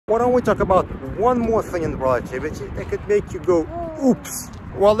Why don't we talk about one more thing in relativity that could make you go, oops.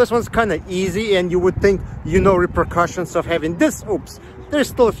 Well, this one's kind of easy, and you would think you know repercussions of having this oops. There's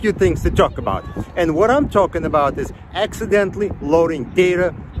still a few things to talk about. And what I'm talking about is accidentally loading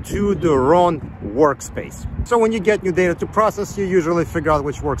data to the wrong workspace. So when you get new data to process, you usually figure out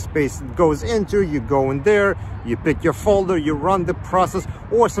which workspace it goes into. You go in there, you pick your folder, you run the process,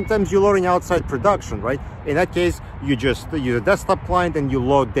 or sometimes you're loading outside production, right? In that case, you just use a desktop client and you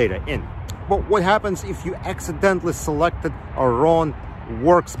load data in. But what happens if you accidentally selected a wrong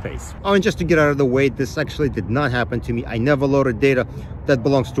workspace? I mean, just to get out of the way, this actually did not happen to me. I never loaded data that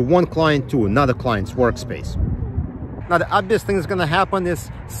belongs to one client to another client's workspace. Now, the obvious thing that's going to happen is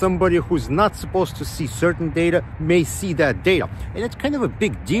somebody who's not supposed to see certain data may see that data. And it's kind of a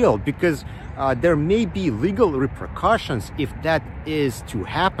big deal because there may be legal repercussions if that is to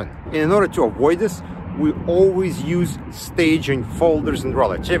happen. And in order to avoid this, we always use staging folders in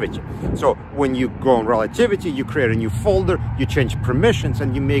Relativity. So when you go in Relativity, you create a new folder, you change permissions,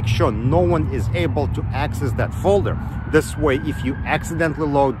 and you make sure no one is able to access that folder. This way, if you accidentally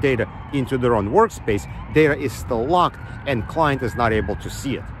load data into the wrong workspace, data is still locked and client is not able to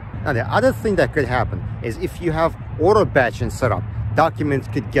see it. Now, the other thing that could happen is if you have auto batching set up, documents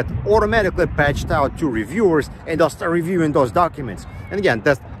could get automatically patched out to reviewers and they'll start reviewing those documents. And again,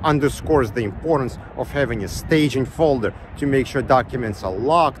 that underscores the importance of having a staging folder to make sure documents are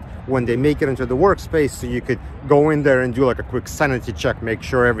locked when they make it into the workspace, so you could go in there and do like a quick sanity check, make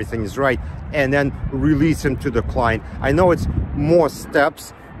sure everything is right, and then release them to the client. I know it's more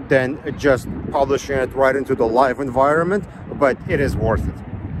steps than just publishing it right into the live environment, but it is worth it.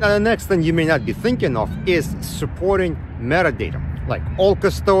 Now, the next thing you may not be thinking of is supporting metadata, like all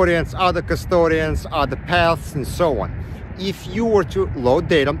custodians, other paths, and so on. If you were to load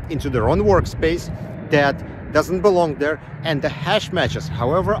data into their own workspace that doesn't belong there, and the hash matches,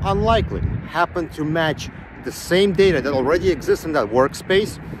 however unlikely, happen to match the same data that already exists in that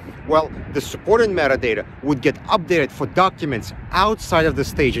workspace, well, the supported metadata would get updated for documents outside of the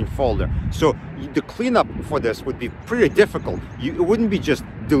staging folder. So the cleanup for this would be pretty difficult. It wouldn't be just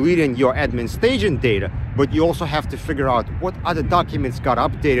deleting your admin staging data, but you also have to figure out what other documents got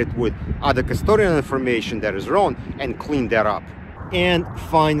updated with other custodian information that is wrong and clean that up. And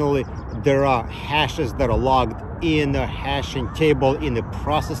finally, there are hashes that are logged in a hashing table in the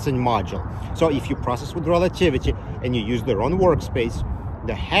processing module. So if you process with Relativity and you use their own workspace,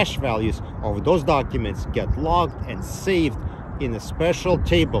 the hash values of those documents get logged and saved in a special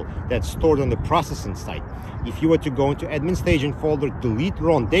table that's stored on the processing side. If you were to go into admin staging folder, delete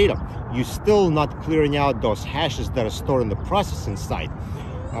wrong data, you're still not clearing out those hashes that are stored on the processing side.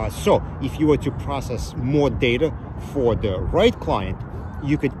 So if you were to process more data for the right client,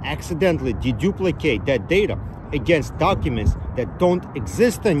 you could accidentally deduplicate that data against documents that don't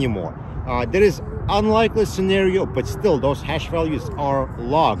exist anymore. There is unlikely scenario, but still those hash values are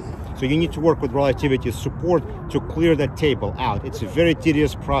logged. So you need to work with Relativity support to clear that table out. It's a very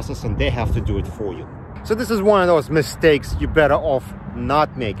tedious process and they have to do it for you. So this is one of those mistakes you're better off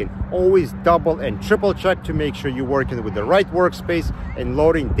not making. Always double and triple check to make sure you're working with the right workspace and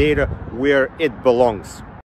loading data where it belongs.